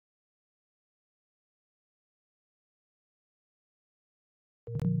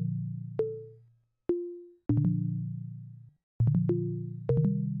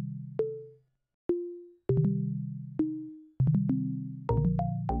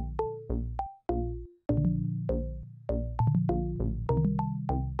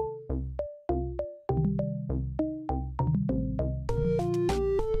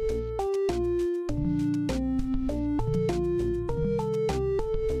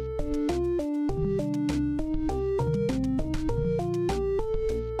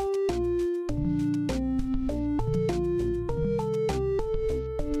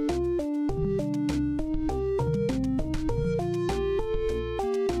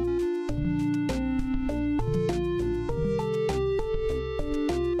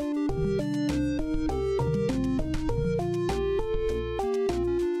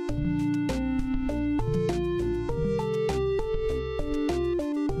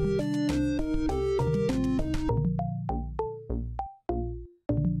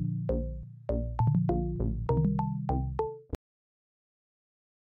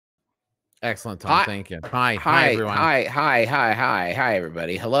Excellent, Tom. Hi, Thank you. Hi, hi, everyone. hi,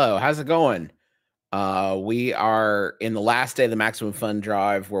 everybody. Hello, how's it going? We are in the last day of the Maximum Fun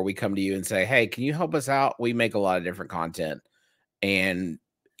Drive where we come to you and say, hey, can you help us out? We make a lot of different content. And,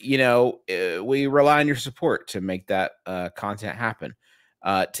 we rely on your support to make that content happen.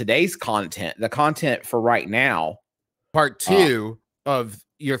 Today's content, the content for right now. Part 2 of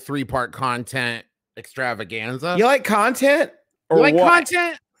your 3-part content extravaganza. You like content? Or you like what?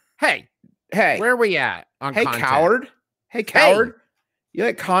 content? Hey, where are we at on content? Coward. Hey, coward. Hey. You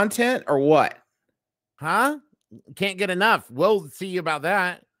like content or what? Huh? Can't get enough. We'll see you about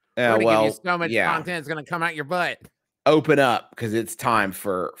that. We're gonna give you so much content, it's gonna come out your butt. Open up, because it's time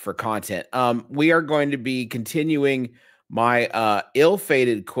for content. We are going to be continuing my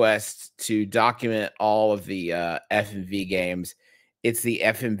ill-fated quest to document all of the FMV games. It's the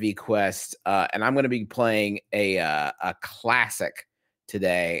FMV Quest, and I'm going to be playing a classic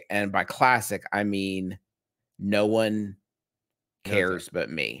today. And by classic, I mean no one cares but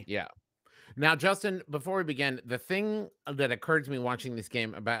me. Yeah. Now, Justin, before we begin, the thing that occurred to me watching this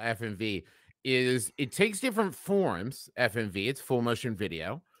game about FMV is it takes different forms. FMV, it's full motion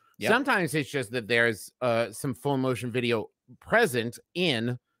video. Yep. Sometimes it's just that there's some full motion video present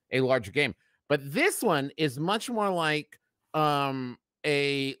in a larger game, but this one is much more like imagine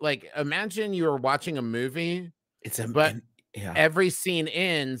you're watching a movie. Every scene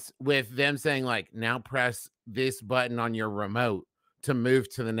ends with them saying like, now press this button on your remote to move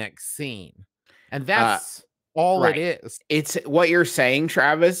to the next scene. And that's all it is. It's what you're saying,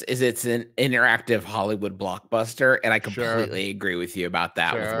 Travis, is it's an interactive Hollywood blockbuster. And I completely agree with you about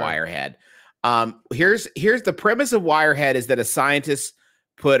that with Wirehead. Here's the premise of Wirehead is that a scientist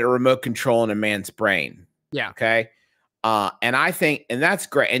put a remote control in a man's brain. Yeah. Okay. And I think, and that's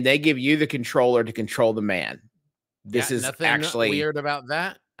great. And they give you the controller to control the man. This is actually weird about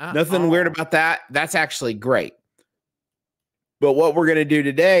that. Nothing weird about that. That's actually great. But what we're going to do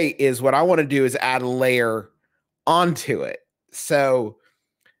today is what I want to do is add a layer onto it. So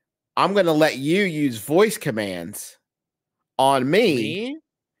I'm going to let you use voice commands on me.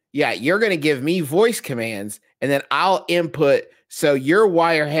 Yeah, you're going to give me voice commands, and then I'll input. So your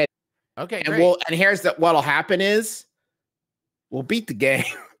Wirehead. Okay, and here's what'll happen is we'll beat the game.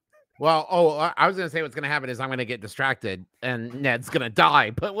 Well, I was going to say what's going to happen is I'm going to get distracted and Ned's going to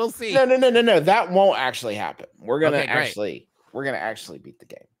die, but we'll see. No. That won't actually happen. We're going to actually beat the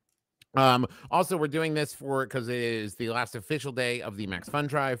game. Also, we're doing this because it is the last official day of the Max Fun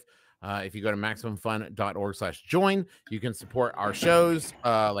Drive. If you go to MaximumFun.org/join, you can support our shows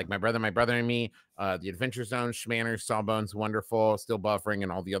like My Brother and Me, The Adventure Zone, Schmanners, Sawbones, Wonderful, Still Buffering,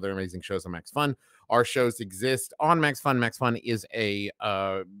 and all the other amazing shows on Max Fun. Our shows exist on Max Fun. Max Fun is a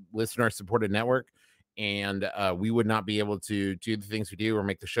listener-supported network, and we would not be able to do the things we do or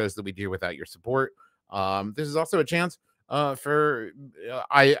make the shows that we do without your support. This is also a chance I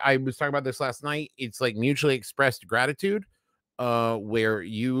was talking about this last night. It's like mutually expressed gratitude, where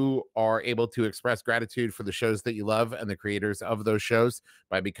you are able to express gratitude for the shows that you love and the creators of those shows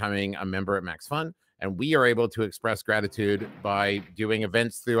by becoming a member at Max Fun. And we are able to express gratitude by doing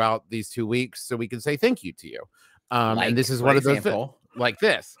events throughout these 2 weeks so we can say thank you to you. And this is one of those like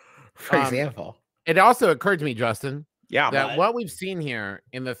this. For example. It also occurred to me, Justin, that what we've seen here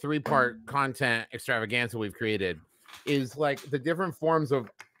in the 3-part content extravaganza we've created is like the different forms of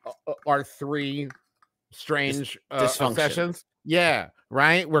our 3 strange obsessions. Yeah,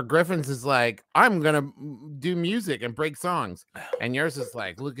 right. Where Griffin's is like, I'm gonna do music and break songs, and yours is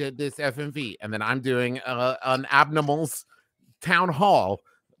like, look at this FMV, and then I'm doing an Abnormals town hall,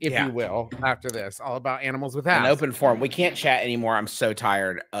 if you will, after this, all about animals with apps. An open forum. We can't chat anymore. I'm so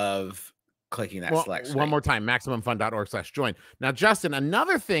tired of clicking that select screen. One more time, MaximumFun.org/join. Now, Justin,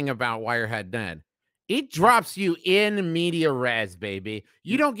 another thing about Wirehead Ned, it drops you in media res, baby.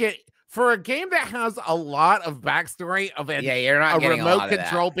 You don't get. For a game that has a lot of backstory of you're not a remote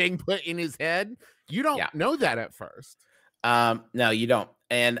control being put in his head, you don't know that at first. No, you don't.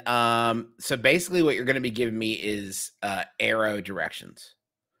 And so basically what you're going to be giving me is arrow directions.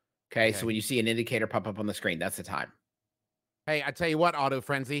 Okay, so when you see an indicator pop up on the screen, that's the time. Hey, I tell you what, Auto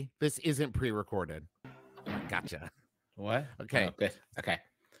Frenzy, this isn't pre-recorded. Gotcha. What? Okay. Oh, good. Okay.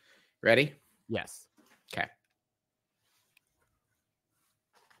 Ready? Yes. Okay.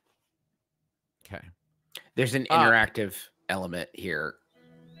 Okay. There's an interactive element here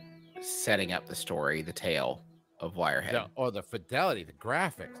setting up the story, the tale of Wirehead. The fidelity, the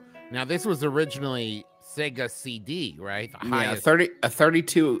graphics. Now, this was originally Sega CD, right? A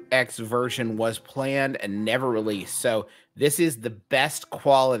 32X version was planned and never released. So this is the best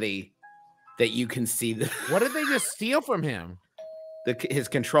quality that you can see. What did they just steal from him? his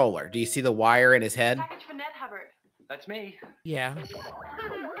controller. Do you see the wire in his head? Package for Ned Hubbard. That's me. Yeah.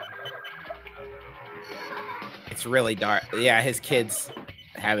 It's really dark. Yeah, his kids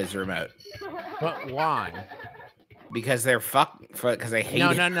have his remote But why? because they're because they hate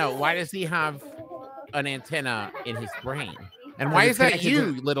No, it. no, no. Why does he have an antenna in his brain? And why It's is that connected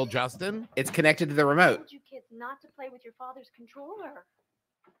you, to- little Justin? It's connected to the I remote told you kids not to play with your father's controller.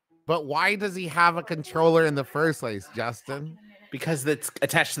 But why does he have a controller in the first place, Justin? because it's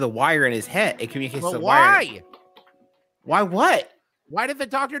attached to the wire in his head. It communicates to But the wire. why? Why what? Why did the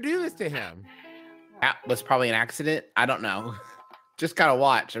doctor do this to him? That was probably an accident. I don't know. Just gotta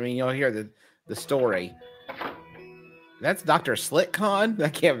watch. I mean, you'll hear the story. That's Dr. Slitcon?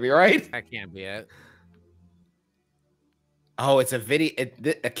 That can't be right. That can't be it. Oh, it's a video.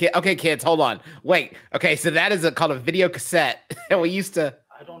 Okay, kids, hold on. Wait. Okay, so that is called a video cassette. And we used to.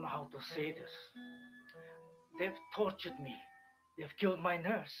 I don't know how to say this. They've tortured me. They've killed my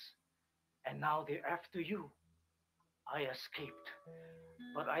nurse. And now they're after you. I escaped.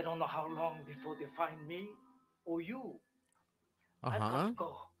 But I don't know how long before they find me or you. I've got to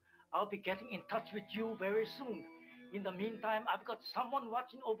go. I'll be getting in touch with you very soon. In the meantime, I've got someone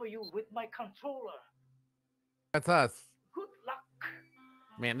watching over you with my controller. That's us. Good luck.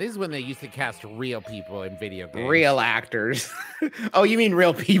 Man, this is when they used to cast real people in video games. Real actors. Oh, you mean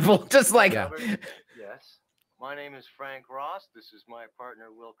real people? Just like. Yeah. Yes. My name is Frank Ross. This is my partner,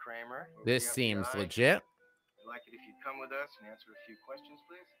 Will Kramer. This seems legit. I'd like it if you'd come with us and answer a few questions,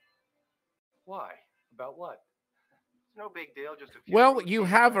 please. Why? About what? It's no big deal, just a few. Well, you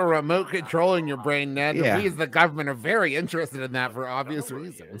have a remote control in your brain, Ned. Yeah. We as the government are very interested in that for obvious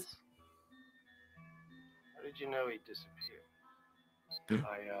reasons. How did you know he disappeared?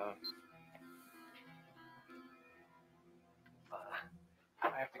 I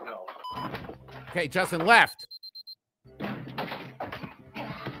have to go. Okay, Justin left.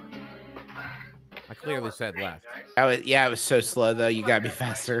 I clearly said left. Yeah, it was so slow though. You gotta be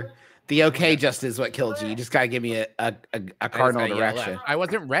faster. The okay just is what killed you. You just gotta give me a cardinal direction. I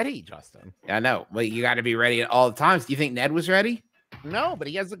wasn't ready, Justin. I know, but you got to be ready at all the times. Do you think Ned was ready? No, but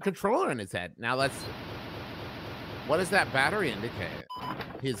he has a controller in his head. Now let's. What does that battery indicate?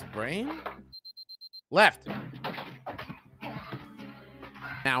 His brain? Left.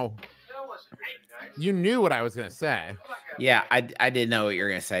 Now, you knew what I was gonna say. Yeah, I didn't know what you were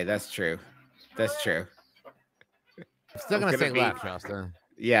gonna say. That's true. That's true. I'm still gonna say left, Justin.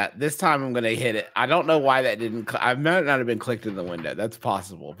 Yeah, this time I'm gonna hit it. I don't know why that didn't. I might not have been clicked in the window. That's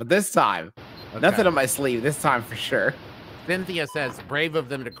possible, but this time, nothing on my sleeve. This time for sure. Cynthia says, "Brave of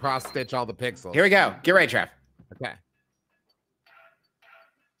them to cross stitch all the pixels." Here we go. Get ready, Trev. Okay.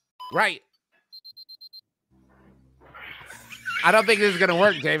 Right. I don't think this is gonna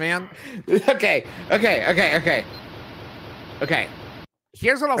work, J-Man. Okay.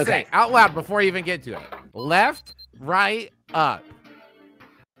 Here's what I'll say out loud before you even get to it. Left, right, up.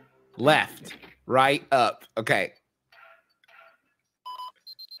 Left, right, up. Okay.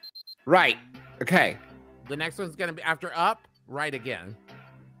 Right. Okay. The next one's gonna be after up, right again.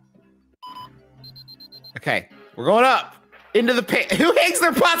 Okay. We're going up into the pit. Who hangs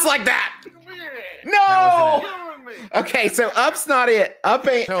their pots like that? No. Okay, so up's not it.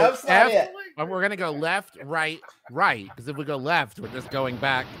 Up's not it. And we're gonna go left, right, right. Because if we go left, we're just going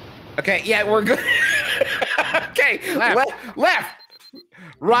back. Okay, yeah, we're good. Okay, left,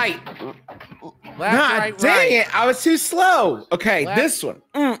 right. Left, right, dang right. it! I was too slow. Okay, Left. this one.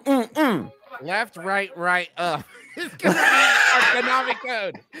 Left, right, right, up. It's gonna be our Konami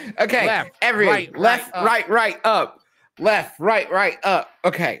code. Okay, Left, everyone. right, Left, right, right, up. Left, right, up.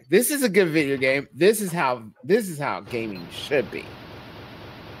 Okay, this is a good video game. This is how gaming should be.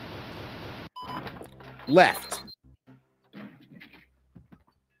 Left.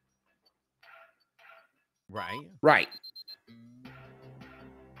 Right. Right.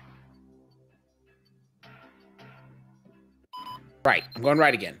 Right. I'm going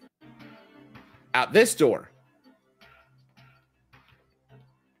right again. Out this door.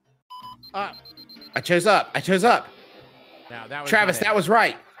 Up. I chose up. Now that was Travis, that was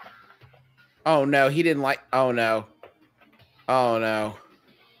right. Oh no, he didn't like. Oh no. Oh no.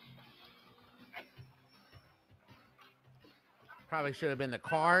 Probably should have been the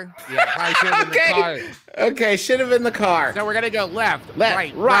car. Yeah, probably should have been the car. Okay, should have been the car. So we're gonna go left,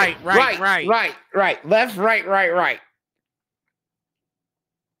 Left, right. Left, right.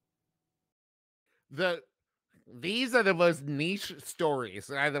 These are the most niche stories.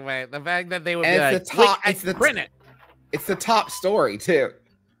 Either way, the fact that they would And be it's like, the top. "Wait, It's the print it." It's the top story too.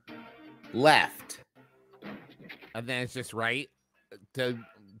 Left. And then it's just right to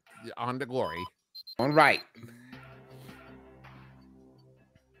on to glory. On right.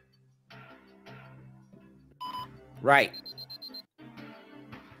 Right.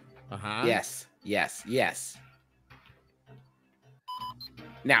 Uh-huh. Yes. Yes. Yes.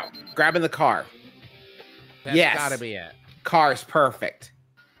 Now, grabbing the car. That's Yes. gotta be it. Car's perfect.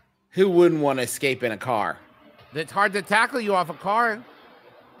 Who wouldn't want to escape in a car? It's hard to tackle you off a car.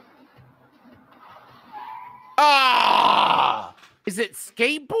 Ah! Is it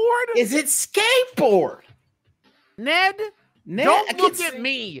skateboard? Is it skateboard? Ned? Ned, Don't look at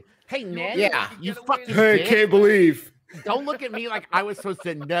me. Hey, Ned. Yeah. You fucking Hey, dick. can't believe. Don't look at me like I was supposed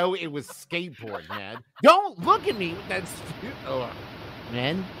to know it was skateboard, Ned. Don't look at me. That's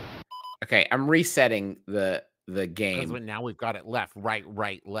Ned. Okay, I'm resetting the Because game. now we've got it left, right,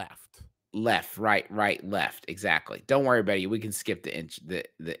 left. Left, right, left. Exactly. Don't worry, buddy. We can skip the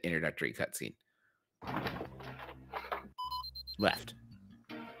introductory cutscene. Left.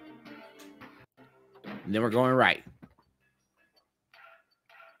 And then we're going right.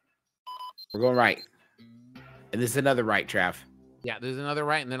 We're going right. And this is another right, Trav. Yeah, there's another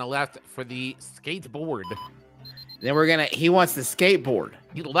right and then a left for the skateboard. Then we're gonna. He wants the skateboard.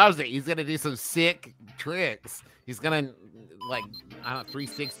 He loves it. He's gonna do some sick tricks. He's gonna like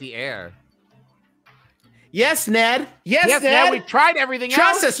 360 air. Yes, Ned. Yes, Ned. Ned. We've tried everything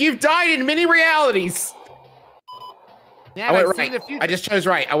Trust else. us. You've died in many realities. Ned, I went I've seen right. the future. I just chose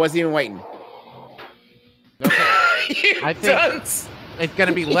right. I wasn't even waiting. Okay. You I think dunce. it's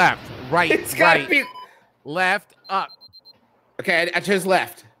gonna be left, right, It's gotta right, be. left, up. Okay, I chose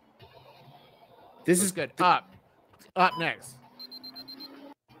left. This This is is good. Up next.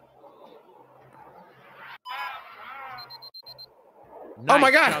 Oh my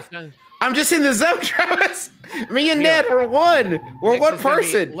Nice, God. Justin. I'm just in the zone, Travis. Me and Here. Ned are one. We're Next one is gonna be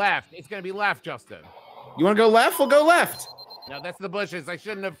person. Left. It's gonna be left, Justin. You want to go left? We'll go left. No, that's the bushes. I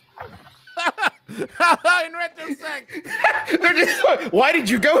shouldn't have. In retrospect. They're just, why did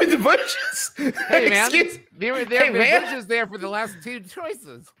you go in the bushes? Hey man, Excuse- there Hey, have been man. bushes there for the last two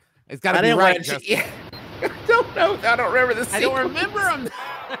choices. It's got I to be didn't right. want to. Justin. Yeah. I don't know. I don't remember the. I don't sequence. remember them.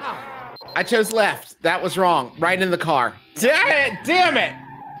 I chose left. That was wrong. Right in the car. Damn it! Damn it!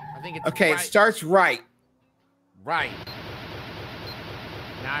 I think it's Okay, right. it starts right. Right.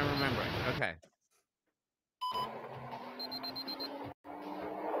 Now I remember it. Okay.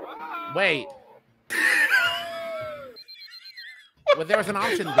 Wait. Well, there was an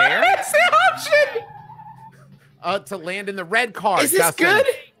option there That's the option. to land in the red car. Is this Justin. good?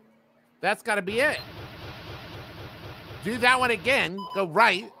 That's got to be it. Do that one again. Go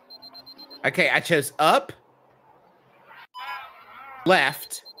right. Okay, I chose up,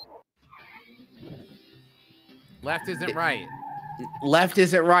 left. Left isn't right. Left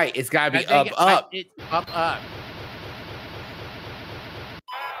isn't right. It's got to be I think up. It's up.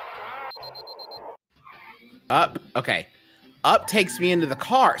 Up. Okay. Up takes me into the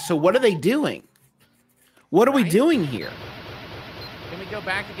car. So what are they doing? What are we Right? doing here? Can we go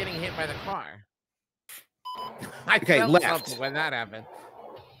back to getting hit by the car? I Okay, felt left. something when that happened.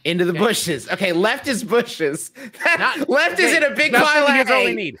 Into the Okay. bushes. Okay, left is bushes. Not- left is okay, in a big Justin, pile of here's what we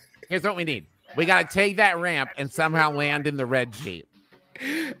hay. need. Here's what we need. We got to take that ramp and somehow land in the red Jeep.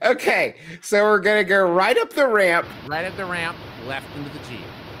 Okay, so we're gonna go right up the ramp, Right at the ramp, left into the Jeep.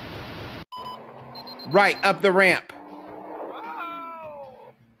 right up the ramp,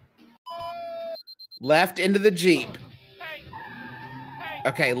 left into the Jeep.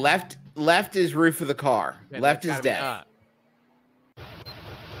 Okay, left is roof of the car. Okay, Left that's is gotta be death. up.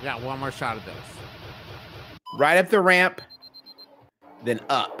 We got one more shot at this. Right up the ramp, then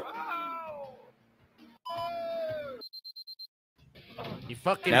up. You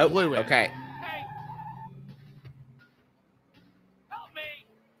fucking Nope. blew it. Okay.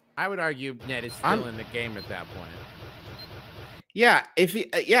 I would argue Ned is still in the game at that point. Yeah, if he,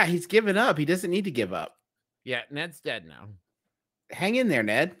 yeah, he's given up. He doesn't need to give up. Yeah, Ned's dead now. Hang in there,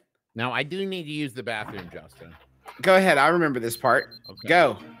 Ned. Now, I do need to use the bathroom, Justin. Go ahead. I remember this part. Okay.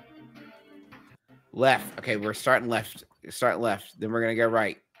 Go. Left. Okay, we're starting left. Start left. Then we're gonna go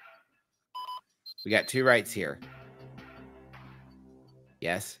right. We got two rights here.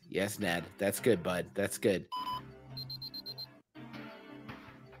 Yes, yes, Ned. That's good, bud. That's good.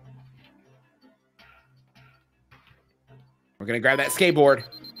 We're gonna grab that skateboard.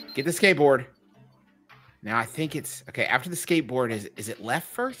 Get the skateboard. Now I think it's okay. After the skateboard, is it left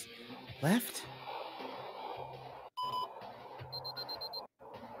first? Left?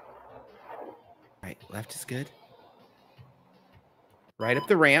 Right, left is good. Right up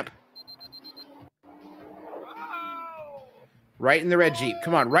the ramp. Right in the red Jeep.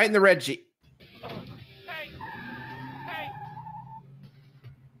 Come on, right in the red Jeep.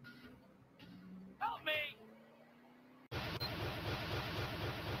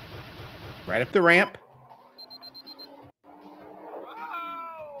 Right up the ramp.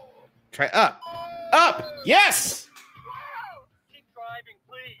 try up. Up! Yes! Keep driving,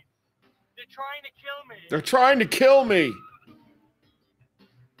 please. They're trying to kill me. They're trying to kill me.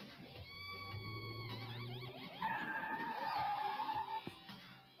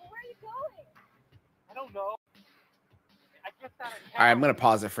 Where are you going? I don't know. I guess that. All right, I'm going to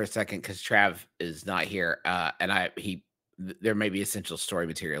pause it for a second because Trav is not here, and there may be essential story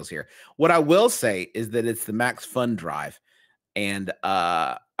materials here. What I will say is that it's the Max Fun Drive, and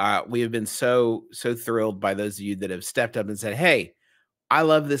we have been so thrilled by those of you that have stepped up and said, "Hey, I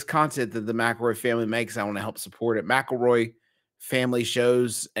love this content that the McElroy family makes. I want to help support it." McElroy family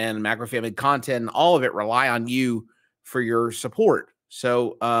shows and McElroy family content, and all of it rely on you for your support.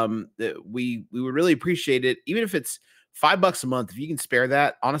 So we would really appreciate it, even if it's $5 a month. If you can spare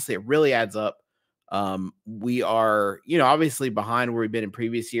that, honestly, it really adds up. We are, obviously behind where we've been in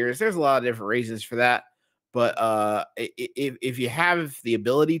previous years. There's a lot of different reasons for that. But if you have the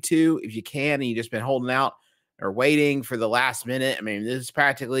ability to, if you can, and you've just been holding out or waiting for the last minute, I mean, this is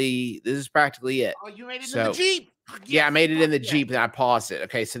practically it. Oh, you made it in the Jeep. Yeah, I made it in the Jeep and I paused it.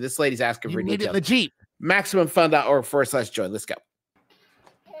 Okay, so this lady's asking for You made it details. in the Jeep. MaximumFun.org/join. Let's go.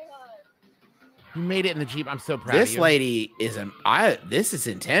 You made it in the Jeep. I'm so proud of This you. lady is this is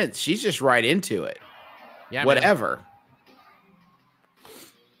intense. She's just right into it. Yeah, whatever.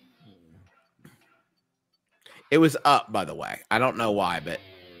 It was up, by the way. I don't know why, but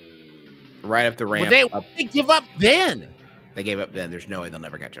right up the ramp. Well, they give up then. They gave up then. There's no way they'll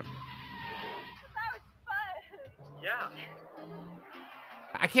never catch him. That was fun. Yeah.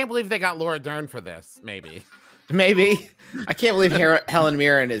 I can't believe they got Laura Dern for this. Maybe. I can't believe Helen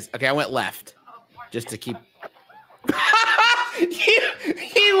Mirren is. Okay, I went left just to keep.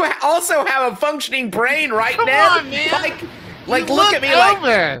 you also have a functioning brain right now. Come on, man. Like look at me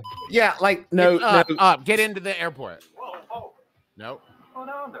over. Yeah, like no. Up. Get into the airport. Whoa. Nope. Hold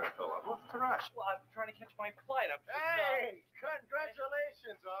on there, fella. What's the rush? Well, I'm trying to catch my flight. Hey,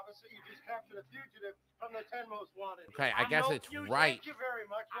 congratulations, officer. You just captured a fugitive from the 10 most wanted. Okay, I guess it's right. Thank you very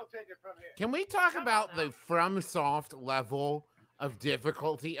much. We'll take it from here. Can we talk about the FromSoft level of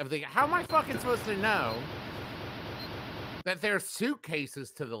difficulty of the? How am I fucking supposed to know that there's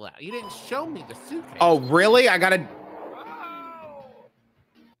suitcases to the left? You didn't show me the suitcase. Oh, really? I gotta.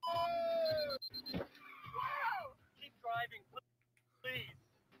 Keep driving, please.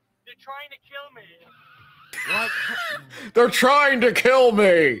 They're trying to kill me. What? They're trying to kill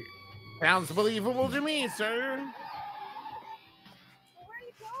me. Sounds believable to me, sir. Where are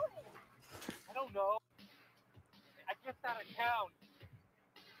you going? I don't know. I guess out of town.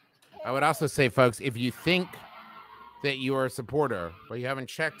 I would also say, folks, if you think that you are a supporter, but you haven't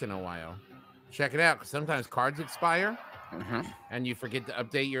checked in a while, check it out. 'Cause sometimes cards expire, and you forget to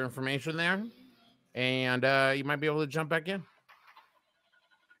update your information there, and you might be able to jump back in.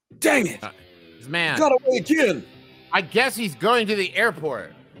 Dang it! Man, Got away again. I guess he's going to the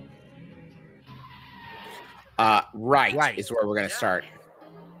airport. Right is where we're gonna start.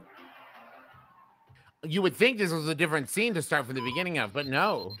 You would think this was a different scene to start from the beginning of, but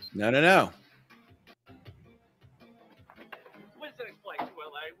no. No. When's the next flight to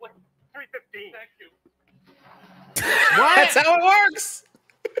LA? What? 3:15. Thank you. What? That's how it works.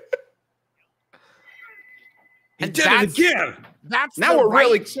 And He did it again. That's Now the we're right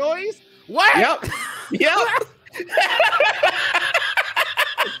really choice. What? Yep.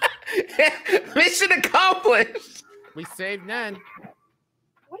 Mission accomplished. We saved none.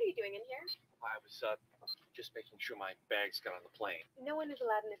 What are you doing in here? I was just making sure my bags got on the plane. No one is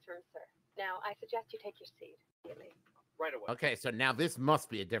allowed in this room, sir. Now, I suggest you take your seat. Right away. Okay, so now this must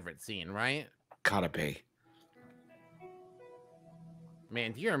be a different scene, right? Gotta be.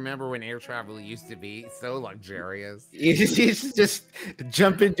 Man, do you remember when air travel used to be so luxurious? You just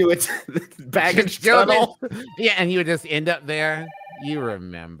jump into its baggage tunnel. Yeah, and you would just end up there. You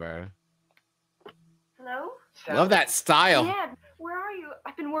remember. Hello? Love that style. Dad, where are you?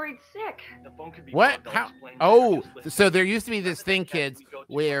 I've been worried sick. The phone could be What? plugged. I'll How? explain Oh, later. Just listen. so there used to be this thing, kids,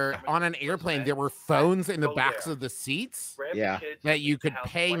 where on an airplane there were phones in the backs of the seats Grab Yeah. your kids that you could and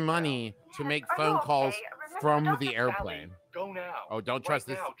pay house right money to make Are you phone okay? calls Remember, from don't the get airplane. now. Go now. Oh, don't trust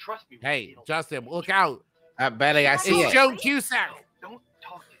Right this. now. Trust me. Hey, Justin, look out. Betty, I see It's it. Joe Cusack. Don't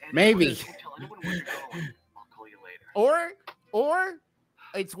talk to anyone. Maybe. Don't tell anyone where you're going. I'll call you later. Or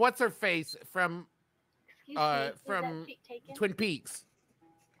it's what's her face from Excuse me, is from that seat taken? Twin Peaks.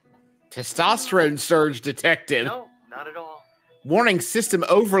 Testosterone surge detected. No, not at all. Warning system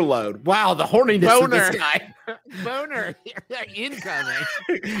overload. Wow, the horniness of this Boner. guy. Boner incoming.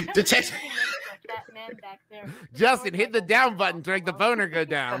 Detect. That man back there. Justin, hit the down button to make the boner go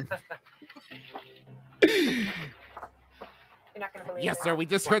down. In not going to believe Yes, it. sir. We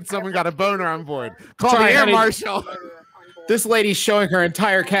just heard someone got a boner on board. Call Sorry, the air honey. marshal. Murderer on board. This lady's showing her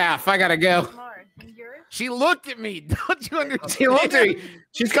entire calf. I gotta go. Smart. And yours? She looked at me. Don't you understand? She looked at me.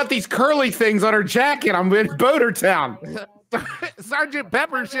 She's got these curly things on her jacket. I'm in Boater Town. Sergeant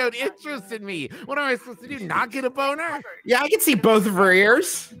Pepper showed interest in me. What am I supposed to do? Not get a boner? Yeah, I can see both of her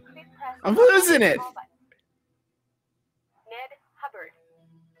ears. Please press I'm the losing it. call button. Ned Hubbard.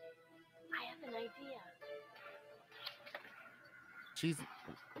 I have an idea. She's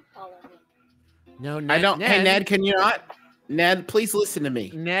Follow me. no. Ned, I don't. Hey, Ned, can you not? Ned, please listen to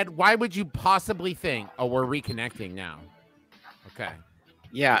me. Ned, why would you possibly think? Oh, we're reconnecting now. Okay.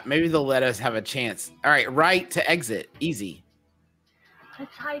 Yeah, maybe they'll let us have a chance. All right, right to exit. Easy.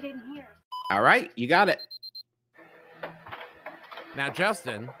 Let's hide in here. All right, you got it. Now,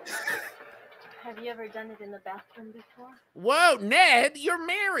 Justin. Have you ever done it in the bathroom before? Whoa, Ned, you're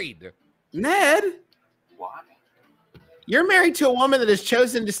married. Ned, What? you're married to a woman that has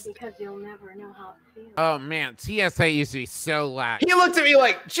chosen to. Because you'll never know how it feels. Oh man, TSA used to be so lax. He looked at me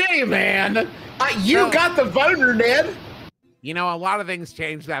like, "Gee, man, you No. got the boner, Ned." You know, a lot of things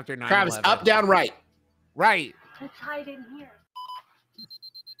changed after 9/11. Travis, up, down, right. Right. Let's hide in here.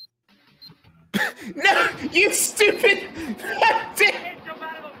 No, you stupid.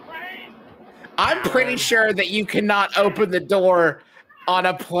 I'm pretty sure that you cannot open the door on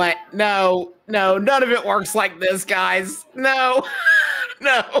a plane. No, none of it works like this, guys. No,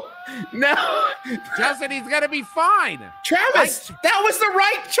 no. Justin, he's gonna be fine. Travis, that was the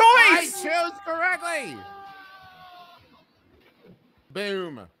right I choice. chose correctly.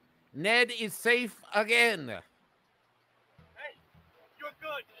 Boom. Ned is safe again. Hey, you're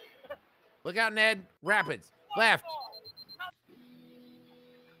good. Look out, Ned. Rapids. Left.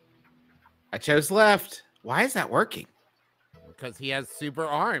 I chose left. Why is that working? Because he has super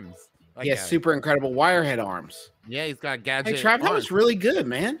arms. He has super incredible Wirehead arms. Yeah, he's got gadget. Hey, Trav, that was arms. really good,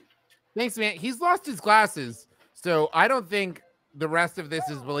 man. Thanks, man. He's lost his glasses, so I don't think the rest of this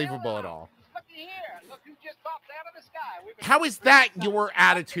is believable at all. Looky here. Look who just popped out of the sky. We've been How is that your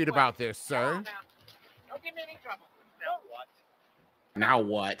attitude about this, sir? Now, don't give me any trouble. Now what? Now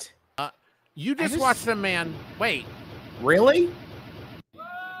what? You just just- watched a man. Wait, Really?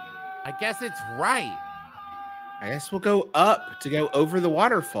 I guess it's right. I guess we'll go up to go over the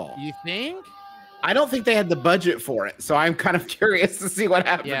waterfall. You think? I don't think they had the budget for it, so I'm kind of curious to see what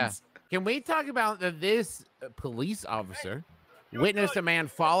happens. Yeah. Can we talk about that this police officer witnessed a man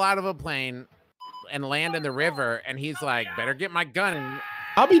fall out of a plane and land in the river, and he's like, better get my gun. And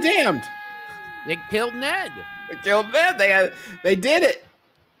I'll be damned. they killed Ned. They killed Ned. They did it.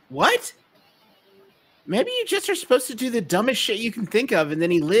 What? Maybe you just are supposed to do the dumbest shit you can think of, and then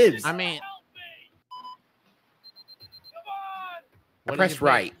he lives. I mean, I what do you pressed think?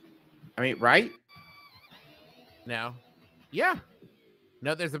 right. I mean, right? No. Yeah.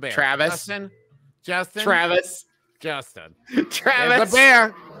 No, there's a bear. Travis. Justin. Travis. Justin. Travis. There's a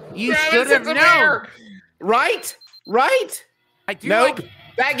bear. You Travis, should have it's a known. bear. Right? Right? I do Nope. like.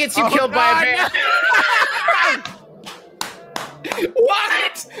 That gets you Oh, killed by a God, bear.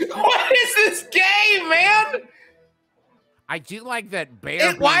 What? What is this game, man? I do like that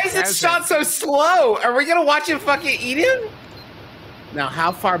bear. Why being is it present. shot so slow? Are we gonna watch him fucking eat him? Now,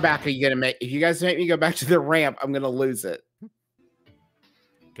 how far back are you gonna make? If you guys make me go back to the ramp, I'm gonna lose it.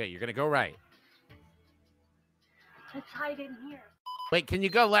 Okay, you're gonna go right. Let's hide in here. Wait, can you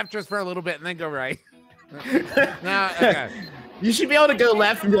go left just for a little bit and then go right? No, okay. You should be able to go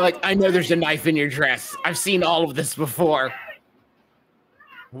left and be like, I know there's a knife in your dress. I've seen all of this before.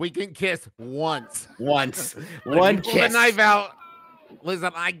 We can kiss once. Once. But if One you pull kiss. the knife out.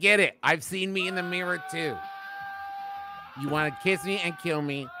 Listen, I get it. I've seen me in the mirror too. You want to kiss me and kill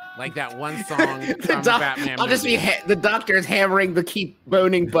me like that one song from Batman. I'll just be movie. the doctor is hammering the keep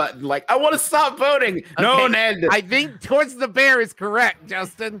boning button. Like, I want to stop boning. No, Okay, Ned. I think towards the bear is correct,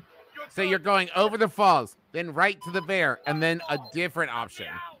 Justin. So you're going over the falls, then right to the bear, and then a different option.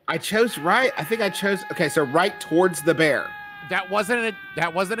 I chose right. I think I chose. Okay, so right towards the bear. That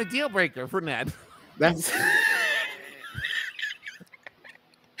wasn't a deal breaker for Ned. That's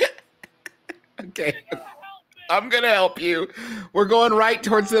okay. I'm gonna help you. We're going right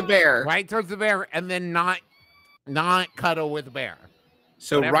towards the bear. Right towards the bear, and then not cuddle with the bear.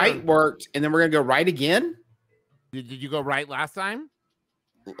 So Whatever. right worked, and then we're gonna go right again. Did you go right last time?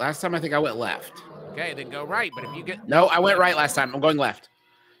 Last time I think I went left. Okay, then go right. But if you get No, I went right last time. I'm going left.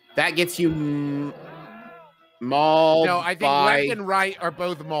 That gets you mauled. no, I think by... left and right are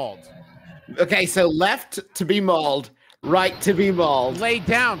both mauled. Okay, so left to be mauled, right to be mauled. Lay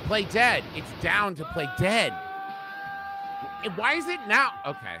down, play dead. It's down to play dead. Why is it now?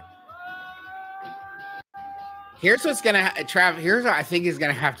 Okay. Here's what's gonna Trav. Here's what I think is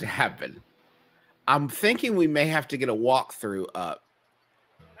gonna have to happen. I'm thinking we may have to get a walkthrough up.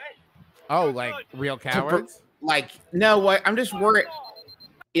 Oh, like real cowards? Like, no, what? I'm just worried.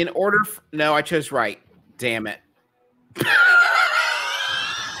 In order, no, I chose right. Damn it.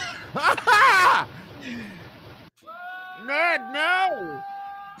 Ned, no.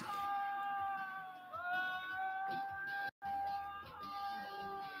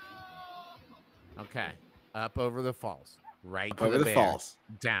 Okay, up over the falls, right to Over the bear, falls,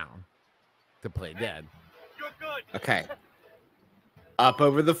 down to play dead. Okay. Up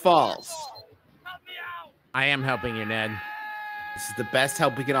over the falls. I am helping you, Ned. This is the best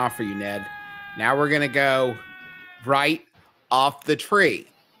help we can offer you, Ned. Now we're gonna go right off the tree.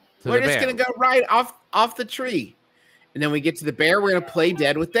 We're just gonna go right off the tree, and then we get to the bear. We're gonna play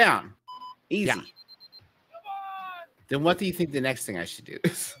dead with down. Easy. Yeah. Then what do you think the next thing I should do?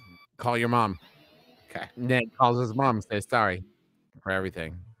 Call your mom. Okay. Ned calls his mom, says sorry for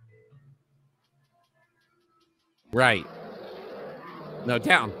everything. Right. No,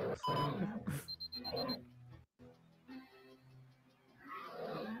 down.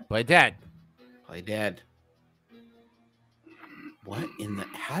 Play dead. Play dead. What in the?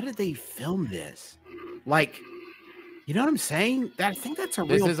 How did they film this? Like, you know what I'm saying? I think that's a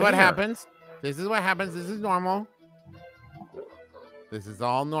real. This is what happens. This is what happens. This is normal. This is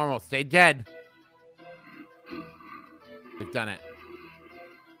all normal. Stay dead. We've done it.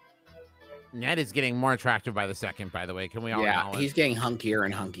 Ned is getting more attractive by the second, by the way. Can we all acknowledge? He's getting hunkier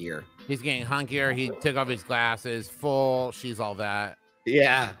and hunkier. He's getting hunkier. He took off his glasses. Full. She's all that.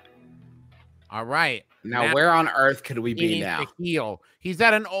 Yeah. All right. Now where on earth could we be now? Heal. He's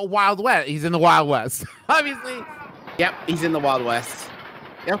at an old Wild West. He's in the Wild West. Obviously. Yep, he's in the Wild West.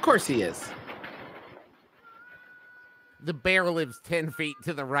 Yeah, of course he is. The bear lives 10 feet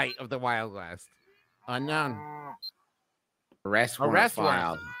to the right of the Wild West. Unknown. Arrest warrant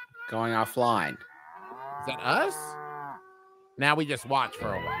filed. Going offline. Is that us? Now we just watch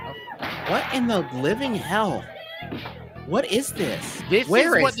for a while. What in the living hell? What is this? This is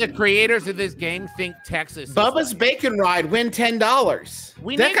what the creators of this game think Texas is. Bubba's Bacon Ride, win $10.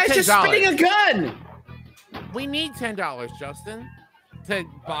 That guy's just spinning a gun. We need $10, Justin, to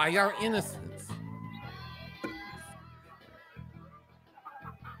buy our innocence.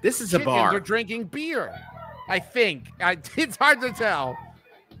 This is a Chickens bar. are drinking beer. I think. It's hard to tell.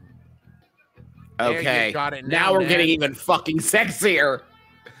 Okay. Got it now we're getting even fucking sexier.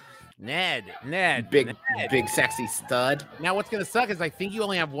 Ned. Big sexy stud. Now what's going to suck is I think you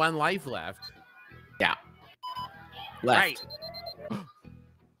only have one life left. Yeah. Left. Right.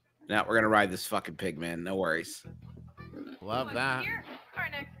 Now we're going to ride this fucking pig, man. No worries. Love that. Here, our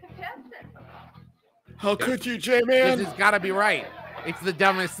next contestant. How could you, J-Man? This has got to be right. It's the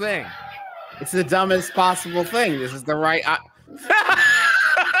dumbest thing. It's the dumbest possible thing. This is the right...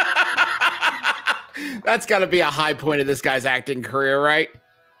 That's got to be a high point of this guy's acting career, right?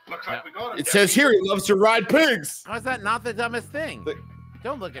 Looks like we got it says here he loves to ride pigs. How is that not the dumbest thing?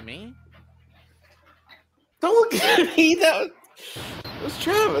 Don't look at me. Don't look at me. That was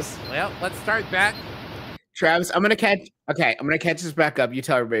Travis. Well, let's start back. Travis, I'm gonna catch this back up. You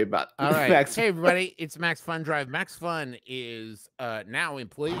tell everybody about all right. Max. Hey everybody, it's Max Fun Drive. Max Fun is now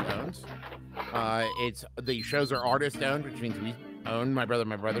employee owned. It's the shows are artist owned, which means we own my brother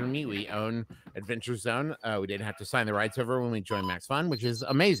and me. We own Adventure Zone. We didn't have to sign the rights over when we joined Max Fun, which is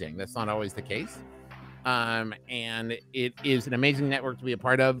amazing. That's not always the case. And it is an amazing network to be a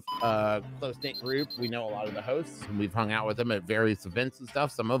part of. Close-knit group. We know a lot of the hosts, and we've hung out with them at various events and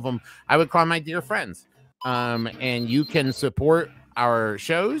stuff. Some of them I would call my dear friends. And you can support our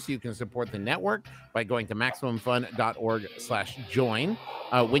shows. You can support the network by going to MaximumFun.org/join.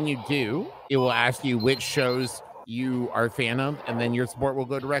 When you do, it will ask you which shows you are a fan of, and then your support will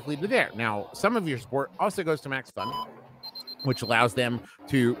go directly to there. Now, some of your support also goes to Max Fun, which allows them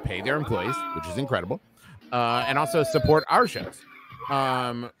to pay their employees, which is incredible, and also support our shows.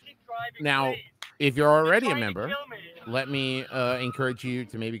 Now, if you're already a member, let me encourage you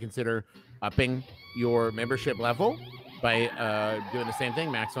to maybe consider upping your membership level by doing the same thing,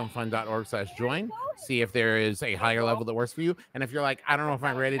 MaximumFun.org/join. See if there is a higher level that works for you. And if you're like, I don't know if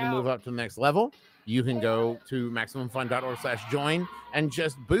I'm ready to move up to the next level, you can go to MaximumFun.org/join and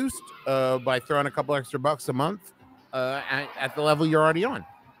just boost by throwing a couple extra bucks a month at the level you're already on.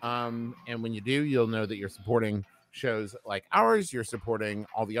 And when you do, you'll know that you're supporting shows like ours, you're supporting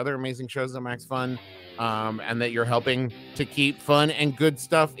all the other amazing shows on Max Fun, and that you're helping to keep fun and good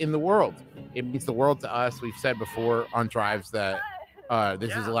stuff in the world. It means the world to us. We've said before on drives that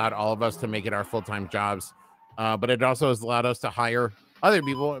this has allowed all of us to make it our full-time jobs, but it also has allowed us to hire other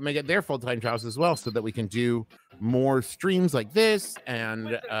people may get their full-time jobs as well, so that we can do more streams like this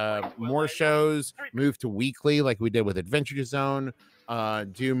and more shows, move to weekly like we did with Adventure Zone,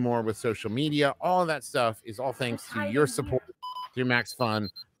 do more with social media. All of that stuff is all thanks to your support through Max Fun.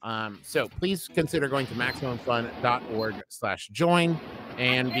 So please consider going to maximumfun.org/join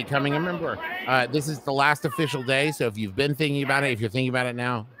and becoming a member. This is the last official day, so if you've been thinking about it, if you're thinking about it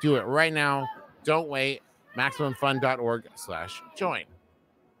now, do it right now. Don't wait. maximumfun.org/join.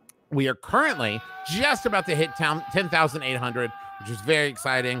 We are currently just about to hit 10,800, which is very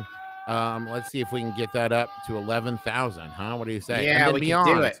exciting. Let's see if we can get that up to 11,000, huh? What do you say? Yeah, we can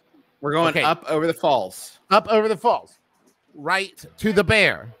do it. We're going up over the falls. Up over the falls. Right to the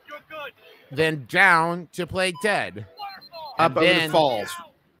bear. Then down to play dead. Up over the falls.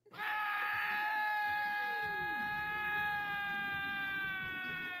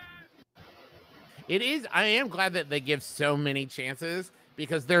 It is. I am glad that they give so many chances,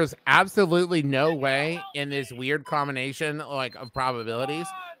 because there's absolutely no way in this weird combination like of probabilities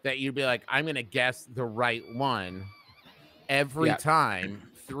that you'd be like, I'm gonna guess the right one every time,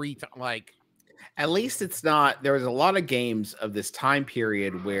 3 times. Like, at least it's not. There was a lot of games of this time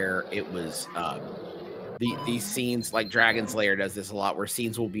period where it was these scenes, like Dragon's Lair does this a lot, where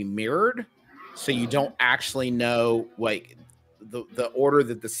scenes will be mirrored, so you don't actually know, like, the order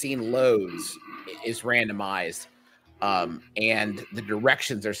that the scene loads is randomized, and the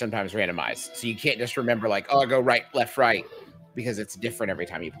directions are sometimes randomized, so you can't just remember like, oh, I go right, left, right, because it's different every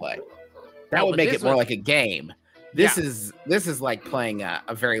time you play. That would make it more like a game. This is like playing a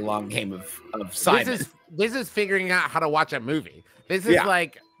very long game of Simon. This is figuring out how to watch a movie. This is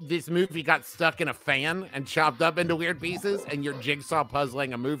like this movie got stuck in a fan and chopped up into weird pieces, and you're jigsaw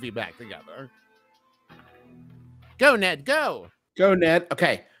puzzling a movie back together. Go, Ned, go. Go, Ned.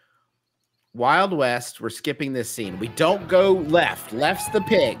 Okay. Wild West, we're skipping this scene. We don't go left. Left's the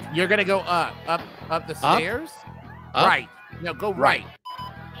pig. You're going to go up the stairs? Up. Right. No, go right.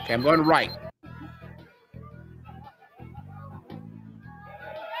 Okay, I'm going right.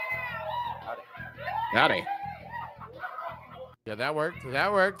 Howdy. Yeah, that worked.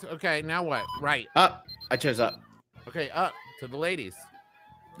 That worked. Okay, now what? Right. Up. I chose up. Okay, up to the ladies.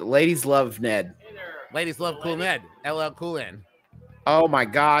 The ladies love Ned. Ladies love Cool Ned. LL Cool N. Oh my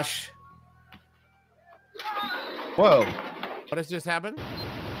gosh. Whoa. What has just happened?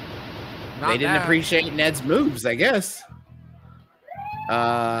 They didn't appreciate Ned's moves, I guess.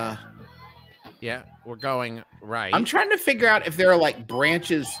 Yeah, we're going right. I'm trying to figure out if there are like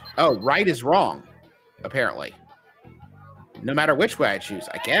branches. Oh, right is wrong, apparently. No matter which way I choose,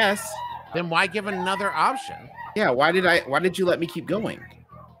 I guess. Then why give another option? Yeah, why did you let me keep going?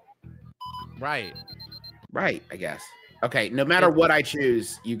 Right. Right, I guess. Okay, no matter what I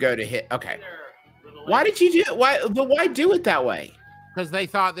choose, you go to hit. Okay. Why did you do it? Why do it that way? Because they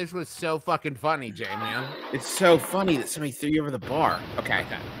thought this was so fucking funny, Jay, man. It's so funny that somebody threw you over the bar. Okay.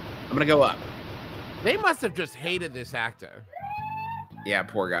 I'm gonna go up. They must have just hated this actor. Yeah,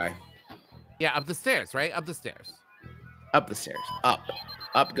 poor guy. Yeah, up the stairs, right? Up the stairs. Up the stairs. Up.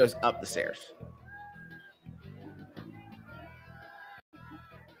 Up goes up the stairs.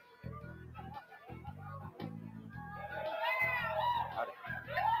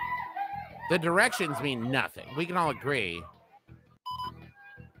 The directions mean nothing. We can all agree.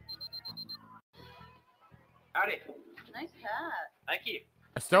 Howdy. Nice hat. Thank you.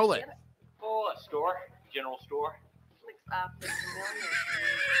 I stole it. Oh, a store. General store. Looks awfully familiar.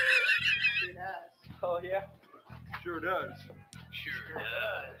 Sure does. Oh, yeah? Sure does. Sure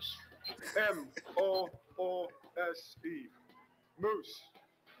does. M-O-O-S-E. Moose.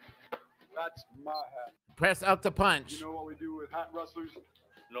 That's my hat. Press up to punch. You know what we do with hat rustlers?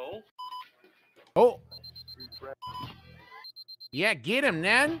 No? Oh. Yeah, get him,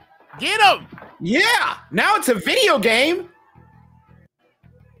 Ned. Get him. Yeah. Now it's a video game.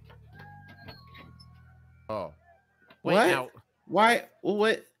 Oh. Wait, what? Now, why?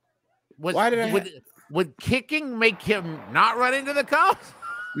 What? Why did would kicking make him not run into the cops?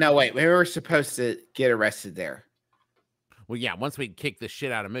 No, wait. We were supposed to get arrested there. Well, yeah. Once we kick the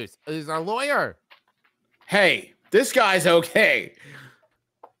shit out of Moose, he's our lawyer. Hey, this guy's okay.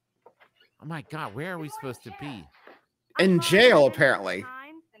 Oh my God, where are we supposed to be? In jail, apparently.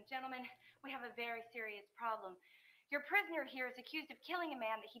 And gentlemen, we have a very serious problem. Your prisoner here is accused of killing a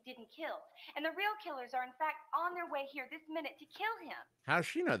man that he didn't kill. And the real killers are, in fact, on their way here this minute to kill him. How does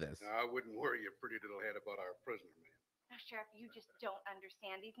she know this? I wouldn't worry your pretty little head about our prisoner, man. Now, Sheriff, you just don't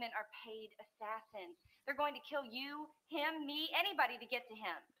understand. These men are paid assassins. They're going to kill you, him, me, anybody to get to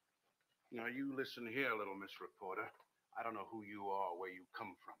him. Now, you listen here, little Miss Reporter. I don't know who you are, where you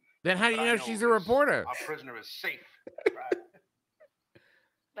come from. Then how do you know she's a reporter? Our prisoner is safe. Right?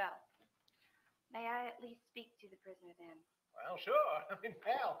 Well, may I at least speak to the prisoner then? Well, sure. I mean,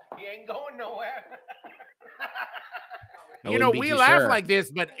 pal, he ain't going nowhere. You know, we laugh like this,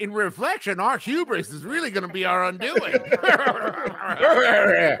 but in reflection, our hubris is really going to be our undoing. I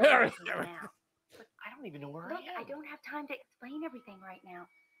don't even know where Look, I don't have time to explain everything right now.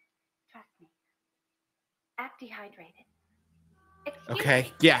 Trust me. Act dehydrated. Excuse Okay,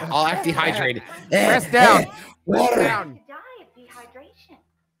 me. yeah, I'll act dehydrated. Press down. Press Water. down. He's going to die of dehydration.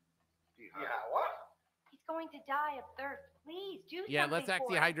 Yeah, what? He's going to die of thirst. Please do Yeah, something let's act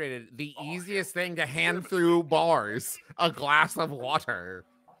for him. dehydrated. The easiest thing to hand through bars, a glass of water.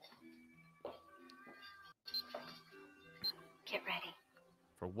 Get ready.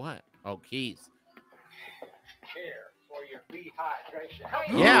 For what? Oh, keys. Care for your dehydration.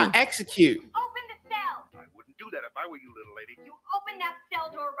 Yeah, execute. Open the cell. I wouldn't do that if I were you, little lady. You open that cell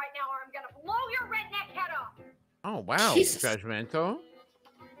door right now or I'm going to blow your redneck head off. Oh, wow. Jesus. Judgmental.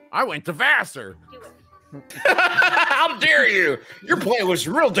 I went to Vassar. Do it. How dare you? You're playing with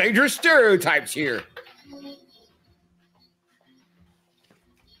some real dangerous stereotypes here.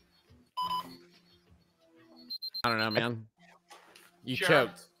 I don't know, man. You Sheriff,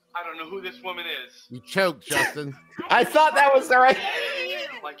 choked. I don't know who this woman is. You choked, Justin. I thought that was the right.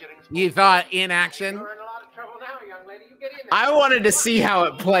 Like getting You thought in action? You're in a lot of trouble now, young lady. You get in there. I wanted to see how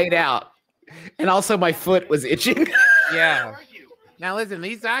it played out. And also my foot was itching. Yeah. Who are you? Now listen,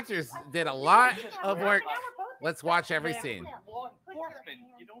 these actors did a lot of work. Let's watch every scene. Law enforcement.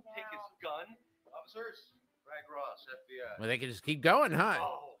 You don't take his gun. Officers, Rag Ross, FBI. Well, they can just keep going, huh?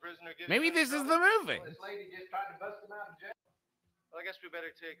 Oh, prisoner gives Maybe you this is trouble. the movie. This lady just tried to bust him out of jail. Well, I guess we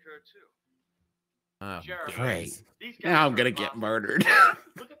better take her too. Oh, Sheriff, Great. these guys Now I'm are going to get impossible. murdered.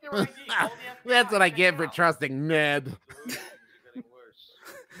 Look at their ID. Call the That's what I FBI get for now. trusting Ned. Solutions are getting worse.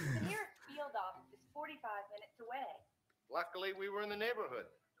 The nearest field office is 45 minutes away. Luckily, we were in the neighborhood.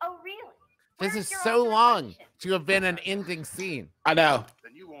 Oh, really? This Where's is your so long authorization? to have been an ending scene. I know.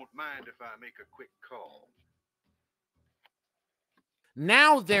 Then you won't mind if I make a quick call.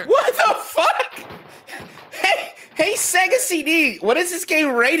 Now they're What the fuck? Hey, Sega CD. What is this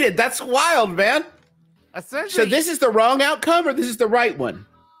game rated? That's wild, man. essentially. So this is the wrong outcome or this is the right one?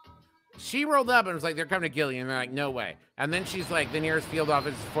 She rolled up and was like, "They're coming to kill you," and they're like, "No way." And then she's like, "The nearest field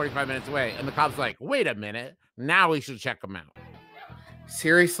office is 45 minutes away," and the cop's like, "Wait a minute, now we should check them out."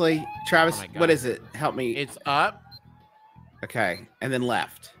 Seriously? Travis, Oh my God. what is it? Help me. It's up. Okay. And then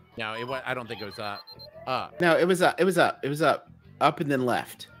left. No, it was. I don't think it was up. Up. No, it was up. It was up. It was up. Up and then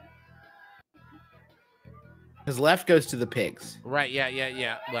left. Because left goes to the pigs. Right.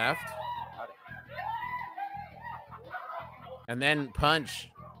 Yeah. Left. And then punch.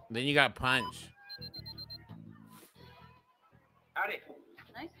 Then you got punch. Howdy.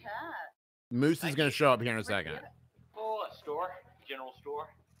 Nice hat. Moose is gonna show up here in a second. Oh, a store. General store.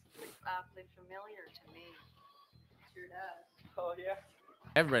 Awfully familiar to me. Sure does. Oh, yeah.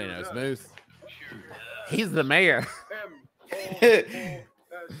 Everybody knows Moose. He's the mayor.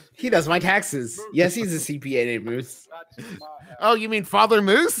 He does my taxes. Yes, he's a CPA named Moose. Oh, you mean Father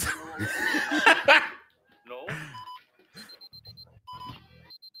Moose? No?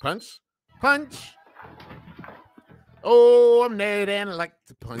 Punch. Punch. Oh, I'm Ned and I like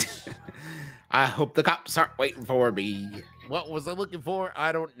to punch. I hope the cops aren't waiting for me. What was I looking for?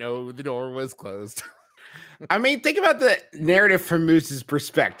 I don't know. The door was closed. I mean, think about the narrative from Moose's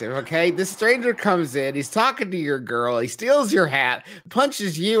perspective, okay? This stranger comes in, he's talking to your girl, he steals your hat,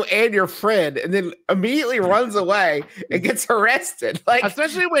 punches you and your friend, and then immediately runs away and gets arrested. Like,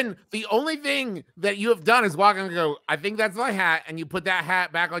 Especially when the only thing that you have done is walk and go, "I think that's my hat," and you put that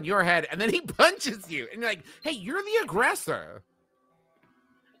hat back on your head, and then he punches you. And you're like, "Hey, you're the aggressor."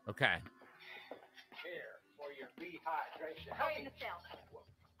 Okay. Care for your dehydration. Open the cell.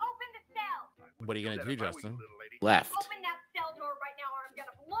 Open the cell. What are you gonna do, If I were you, Justin? little lady. left Open that cell door right now or I'm going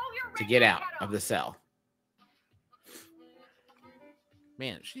to blow your to get redneck out head of off. the cell.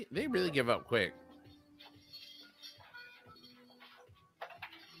 Man, they really give up quick.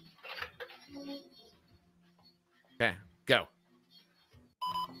 Okay, go.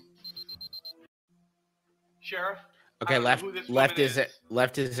 Sheriff? Okay, I don't know left who this left woman isn't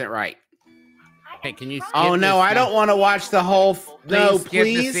left isn't right. Hey, can you skip Oh no, this I don't scene? want to watch the whole no, Skip the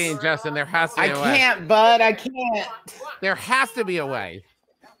please. scene, Justin. There has to be I a way. can't, bud. I can't. There has to be a way.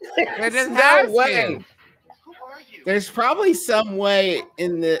 There's just no has to. way. Who are you? There's probably some way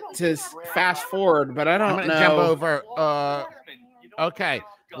in the to fast forward, but I I'm don't gonna know. jump over. You don't Okay, have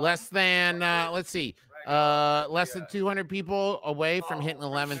a gun. less than let's see, less than 200 people away from hitting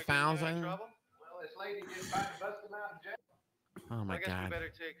 11,000. Well, this lady just tried to bust him out of jail. Oh my I guess we God, better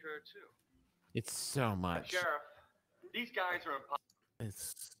take her too. it's so much. Sheriff, these guys are impossible.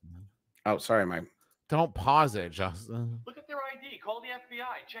 It's... Oh, sorry, my. Don't pause it, Justin. Look at their ID. Call the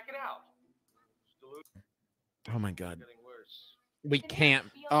FBI. Check it out. Oh my God. Getting worse. We can't.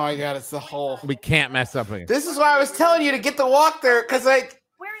 Oh my God, it's the whole. We can't mess up again. This is why I was telling you to get the walkthrough, because like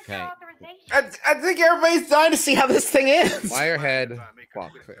Where is Okay. your authorization? I think everybody's dying to see how this thing is. Wirehead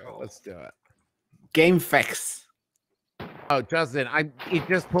walkthrough. Let's do it. Game fix. Oh, Justin, it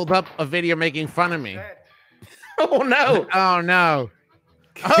just pulled up a video making fun of me. Oh no. Oh no.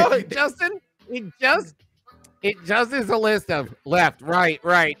 Oh, Justin, it just is a list of left, right,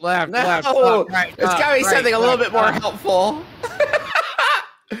 left, No, left, up, right, it's gotta be right, something a little left, bit more up. helpful.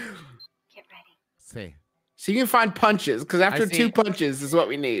 Get ready. See. So you can find punches, because after see. 2 punches is what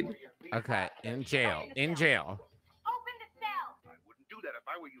we need. Okay, in jail. Open the cell. I wouldn't do that if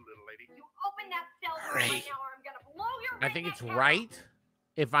I were you, little lady. You open that cell door Hurry. right now, or I'm gonna blow your. I think it's redneck head right off.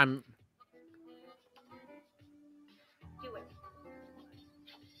 if I'm Do it.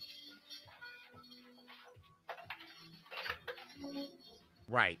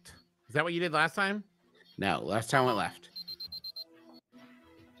 right. Is that what you did last time? No, last time went left.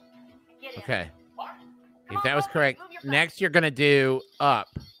 Get in. Okay. Come If on, that was Buffy, correct, move your butt. next you're gonna do up.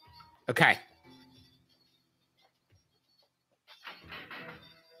 Okay.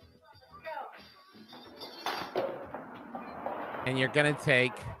 And you're gonna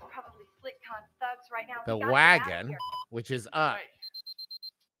take Probably slick con thugs right now. the We gotta get out of wagon, here. which is up.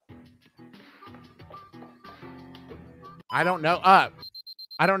 I don't know up.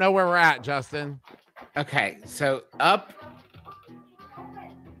 I don't know where we're at, Justin. Okay. So up.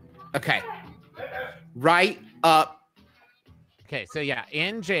 Okay. Right, up. Okay, so yeah,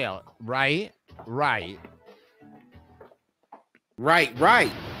 in jail. Right. Right.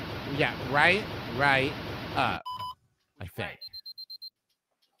 Yeah, right, up. I think.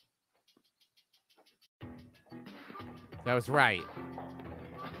 That was right.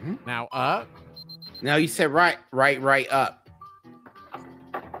 Mhm. Now up. No, you said right, up.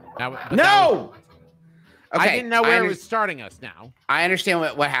 Now, but that was- No. Okay. I didn't know where it under- was starting us now. I understand what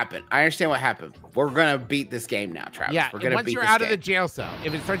happened. We're gonna beat this game now, Travis. Yeah, We're gonna once beat you're this out of the game. jail cell,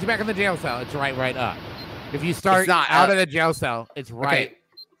 if it starts you back in the jail cell, it's right up. If you start not out up. of the jail cell, it's right.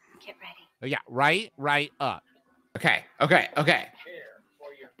 Get ready. Oh, yeah, right up. Okay. Here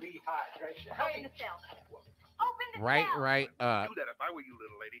for your dehydration. Open the cell. Open the Right cell. up. Do that if I were you,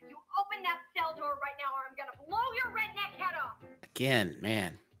 little lady. You open that cell door right now, or I'm gonna blow your redneck head off. Again,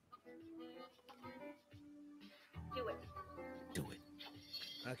 man. Do it. Do it.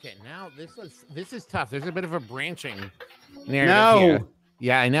 Okay, now this is tough. There's a bit of a branching narrative No. here.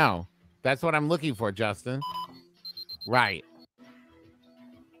 Yeah, I know. That's what I'm looking for, Justin. Right.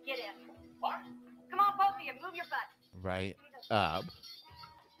 Get in. Come on, both of you, move your butt. Right up.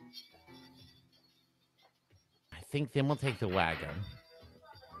 I think then we'll take the wagon.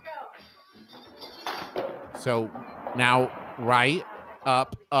 So now right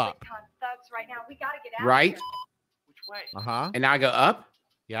up. Slick con thugs right now. We gotta get out. Right. Of here. Which way? Uh-huh. And now I go up.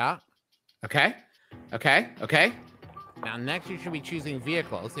 Yeah. Okay. Now next you should be choosing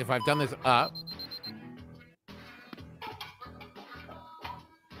vehicles. If I've done this up.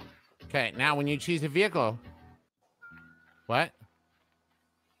 Okay, now when you choose a vehicle. What?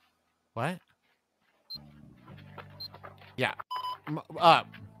 Yeah. Up.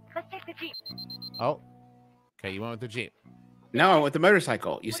 Let's take the jeep. Oh. Okay, you went with the Jeep. No, with the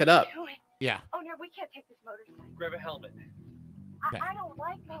motorcycle. You said up. What are you doing? Yeah. Oh no, we can't take this motorcycle. Grab a helmet. Okay. I don't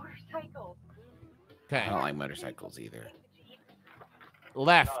like motorcycles. Okay. I don't like motorcycles either. Take the jeep.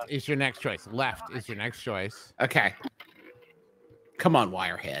 Left is your next choice. Left is your next choice. Okay. Come on,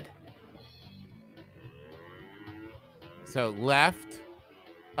 Wirehead. So left,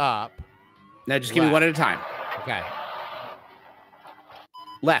 up. Now just give me one at a time. Okay.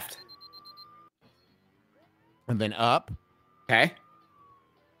 Left. And then up. Okay.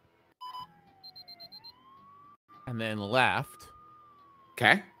 And then left.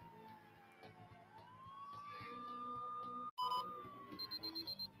 Okay.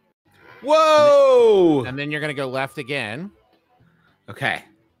 Whoa. And then you're going to go left again. Okay.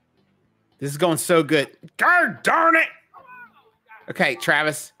 This is going so good. God darn it. Okay,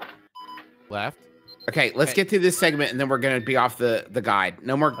 Travis. Left. Okay, let's Okay. get through this segment and then we're going to be off the guide.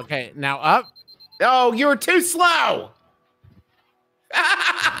 No more. Okay. Now up. Oh, you were too slow.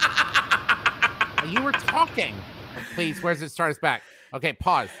 You were talking. Please, where's it? Start us back. Okay.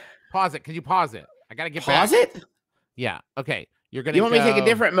 Pause. Pause it. Could you pause it? I got to get Pause back. it? Yeah. Okay. You're going to You want me to take a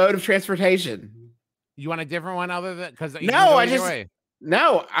different mode of transportation? You want a different one other than because No, I just-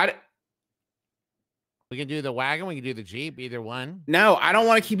 No, we can do the wagon. We can do the Jeep. Either one. no, I don't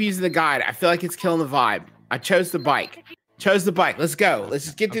want to keep using the guide. I feel like it's killing the vibe. I chose the bike. Chose the bike. Let's go. Let's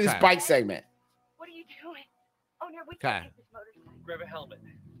just get through this bike segment. What are you doing? Oh no, we Okay. can't take this motorcycle. Grab a helmet.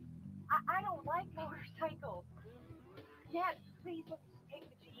 I don't like motorcycles. Yes, please let's take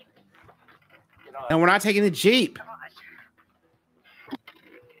the Jeep. And we're not taking the Jeep. Gosh.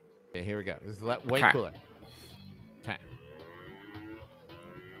 Okay, here we go. This is way Okay. cooler. Okay.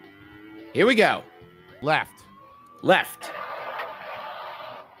 Here we go. Left. Left.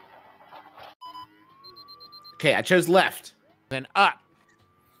 Okay, I chose left. Then up.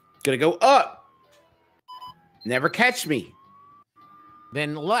 Gonna go up. Never catch me.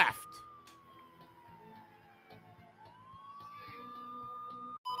 Then left.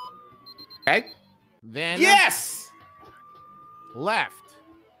 Okay. Then Yes. left.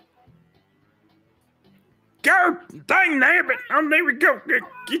 Go. Dang nabbit. Oh, there we go.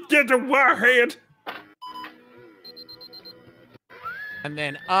 Get the Wirehead. And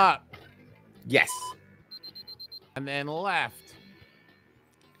then up. Yes. And then left.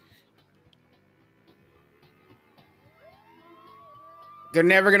 They're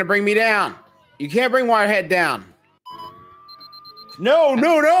never gonna bring me down. You can't bring Wirehead down. No,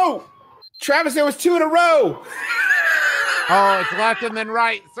 no, no. Travis, there was 2 in a row. Oh, it's left and then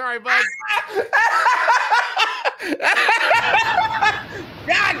right. Sorry, bud.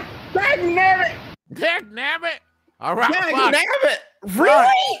 God dang nabbit. Dick, nabbit. All right. Dang fuck. nabbit.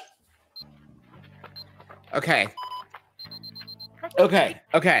 Really? Okay. Okay.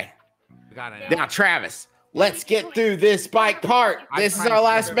 Okay. We got it. Now, Travis, let's get through this bike part. This is our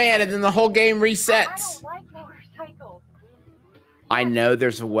last man, and then the whole game I resets. don't like motorcycles. I know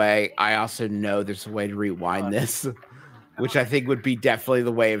there's a way. I also know there's a way to rewind this, which I think would be definitely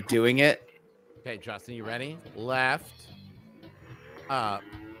the way of doing it. Okay, Justin, you ready? Left. Up.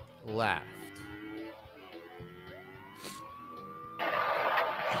 Left.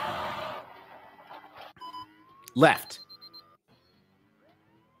 Left.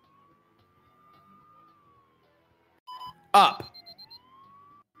 Up.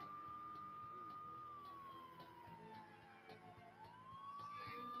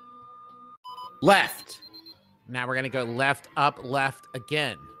 Left. Now we're going to go left, up, left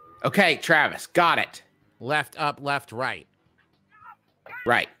again. Okay, Travis, got it. Left, up, left, right.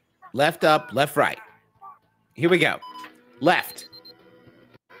 Right. Left, up, left, right. Here we go. Left.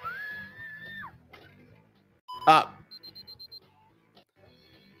 Up.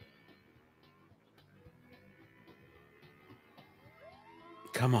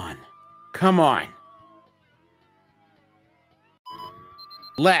 Come on. Come on.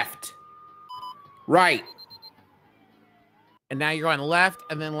 Left. Right. And now you're going left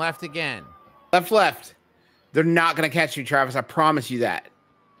and then left again. Left, left. They're not going to catch you, Travis. I promise you that.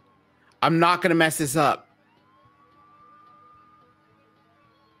 I'm not going to mess this up.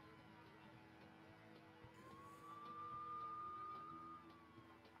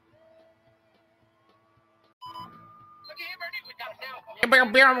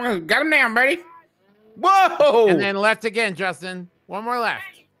 Got him down, buddy. Whoa! And then left again, Justin. One more left.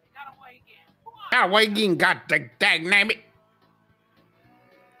 Gotta weigh again. God dang name it.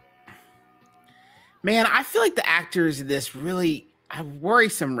 Man, I feel like the actors in this really, I worry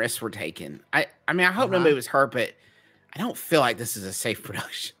some risks were taken. I mean, I hope nobody was hurt, but I don't feel like this is a safe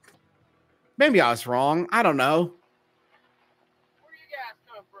production. Maybe I was wrong. I don't know. Where you guys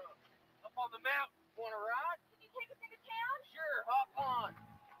come from? Up on the mountain. Want to ride? Can you take us into town? Sure, hop on.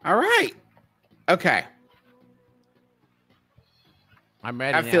 All right. Okay. I'm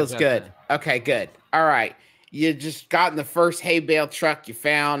ready. That now, feels Justin. good. Okay, good. All right. You just got in the first hay bale truck you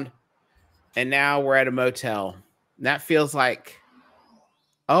found, and now we're at a motel. And that feels like,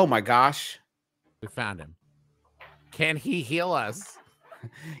 oh my gosh. We found him. Can he heal us?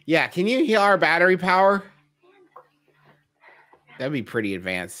 Yeah, can you heal our battery power? That'd be pretty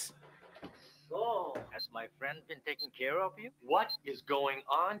advanced. So, has my friend been taking care of you? What is going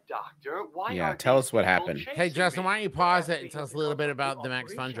on, Doctor? Why Yeah, are tell these us what people happened. chasing Hey, Justin, me? why don't you pause it and tell us a little bit about the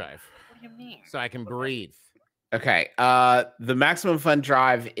Max Fun Drive What do you mean? so I can breathe? Okay. The Maximum Fun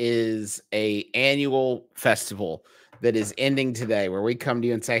Drive is a annual festival that is ending today, where we come to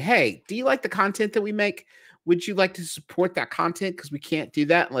you and say, hey, do you like the content that we make? Would you like to support that content? Because we can't do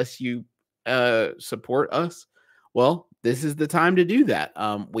that unless you support us. Well, this is the time to do that.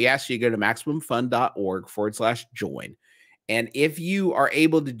 We ask you to go to MaximumFun.org/join. And if you are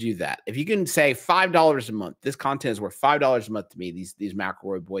able to do that, if you can say $5 a month, this content is worth $5 a month to me, these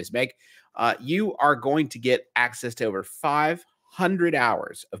McElroy boys make, you are going to get access to over 500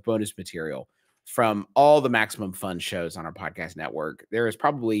 hours of bonus material from all the Maximum Fun shows on our podcast network. There is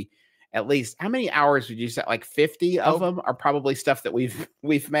probably at least how many hours would you say? Like 50 of them are probably stuff that we've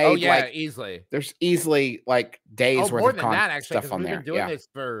made. Oh yeah, like, easily. There's easily like days worth more of than that actually, stuff because on we've there. been doing this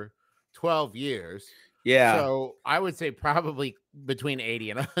for 12 years. Yeah. So I would say probably between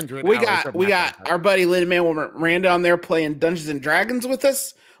 80 and 100 We hours. got our buddy Lin Manuel Miranda on there playing Dungeons and Dragons with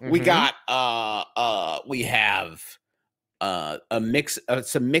us. We got we have a mix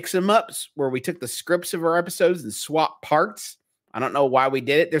some mix 'em ups where we took the scripts of our episodes and swap parts. I don't know why we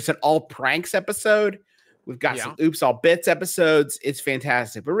did it. There's an all pranks episode. We've got some oops all bits episodes. It's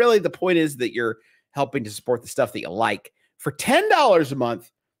fantastic. But really the point is that you're helping to support the stuff that you like. For $10 a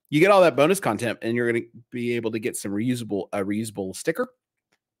month, you get all that bonus content, and you're going to be able to get some reusable sticker.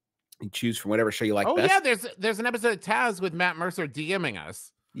 You choose from whatever show you like best. Yeah, there's an episode of Taz with Matt Mercer DMing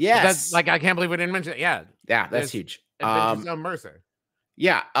us. Yes. That's like, I can't believe we didn't mention it. Yeah. Yeah, that's huge. Adventures of Mercer.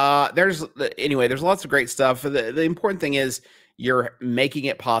 Yeah. There's lots of great stuff. The important thing is you're making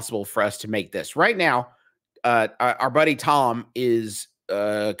it possible for us to make this. Right now, our buddy Tom is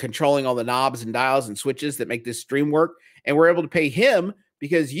controlling all the knobs and dials and switches that make this stream work. And we're able to pay him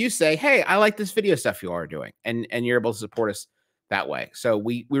because you say, hey, I like this video stuff you are doing. And you're able to support us that way. So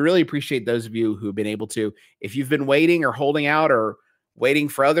we really appreciate those of you who have been able to. If you've been waiting or holding out or waiting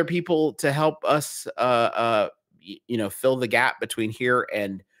for other people to help us fill the gap between here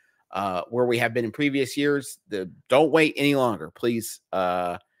and where we have been in previous years, don't wait any longer. Please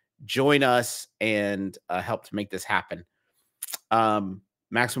join us and help to make this happen.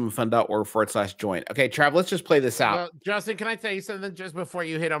 MaximumFun.org/join. Okay, Trav, let's just play this out. Well, Justin, can I tell you something just before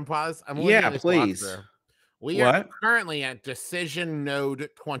you hit on pause? Please. We are currently at decision node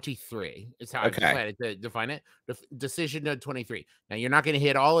 23. Is how I decided to define it. Decision node 23. Now, you're not going to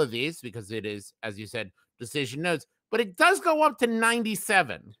hit all of these because it is, as you said, decision nodes, but it does go up to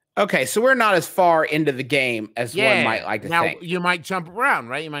 97. Okay, so we're not as far into the game as one might like to think. Now, you might jump around,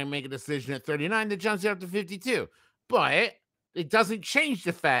 right? You might make a decision at 39 that jumps you up to 52. But it doesn't change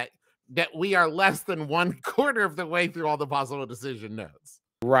the fact that we are less than 1/4 of the way through all the possible decision nodes.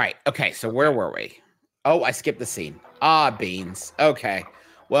 Right. Okay, so where were we? Oh, I skipped the scene. Ah, beans. Okay.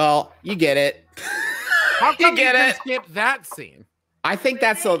 Well, you get it. How come you can skip that scene? I think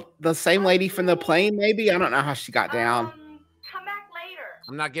that's the same lady from the plane, maybe. I don't know how she got down. Come back later.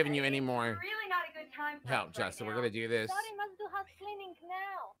 I'm not giving you any more Really not a good time. help, Justin. We're going to do this. Daddy must do house cleaning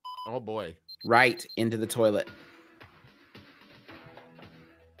now. Oh, boy. Right into the toilet.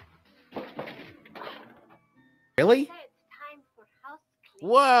 Really?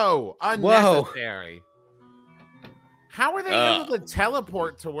 Whoa, unnecessary. How are they able to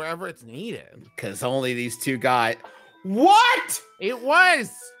teleport to wherever it's needed? Because only these two guys. What? It was.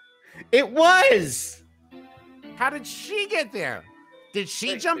 How did she get there? Did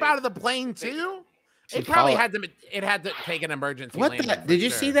she jump out of the plane too? It probably had to. It had to take an emergency. What the? Did you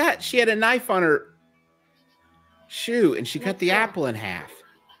see that? She had a knife on her shoe and she cut the apple in half.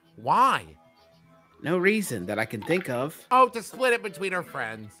 Why? No reason that I can think of. Oh, to split it between her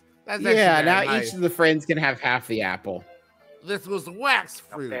friends. That's now nice. each of the friends can have half the apple. This was wax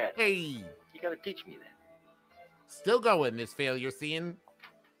fruit. Hey, you gotta teach me that. Still going this failure scene.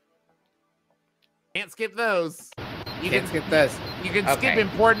 Can't skip those. You can skip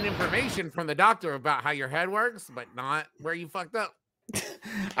important information from the doctor about how your head works, but not where you fucked up.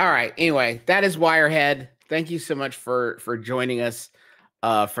 All right. Anyway, that is Wirehead. Thank you so much for joining us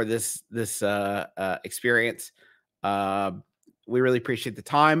for this experience. We really appreciate the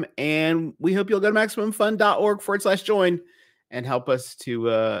time, and we hope you'll go to MaximumFun.org/join and help us to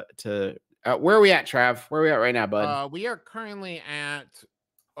where are we at, Trav? Where are we at right now, bud? We are currently at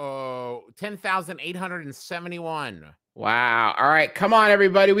 10,871. Wow. All right, come on,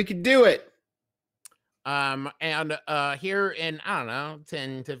 everybody, we can do it. And here in, I don't know,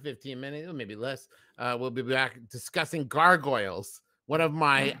 10 to 15 minutes, maybe less, we'll be back discussing gargoyles, one of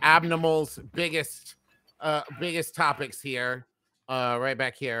my abnormal's biggest topics here, right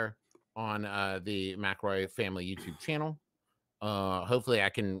back here on the McElroy family YouTube channel. Hopefully I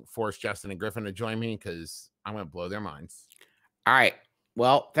can force Justin and Griffin to join me because I'm going to blow their minds. All right.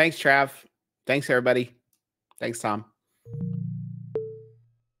 Well, thanks, Trav. Thanks, everybody. Thanks, Tom.